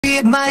we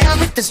admire.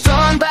 With the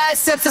strong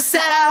biceps, I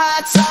set our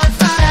hearts on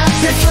fire.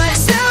 They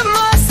flex their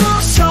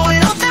muscles,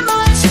 showing off their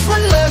munches.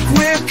 One look,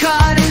 we're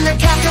caught in the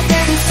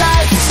captivating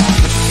sights.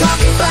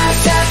 Talking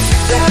biceps,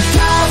 their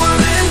power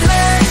in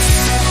place.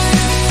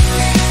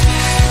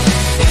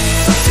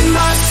 Flexing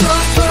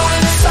muscles,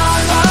 throwing us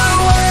all our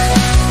way.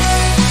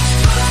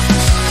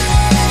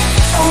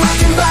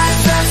 Rocking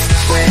biceps,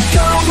 we're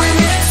going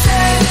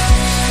insane.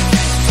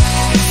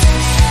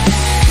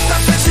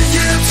 Stop pressing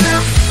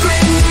YouTube,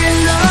 bringing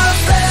the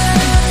band.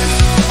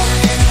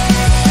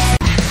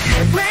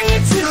 Bring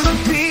it to the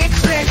beat,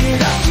 crank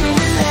it up to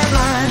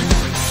 11.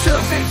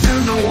 Surfing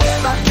through the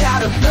web, I got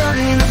a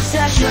burning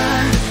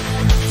obsession.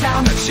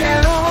 Down the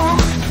channel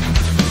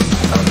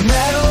of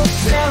metal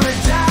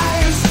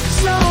paradise,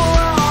 so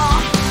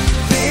raw.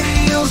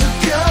 Videos of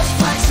girls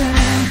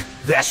flexing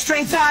their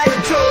strength I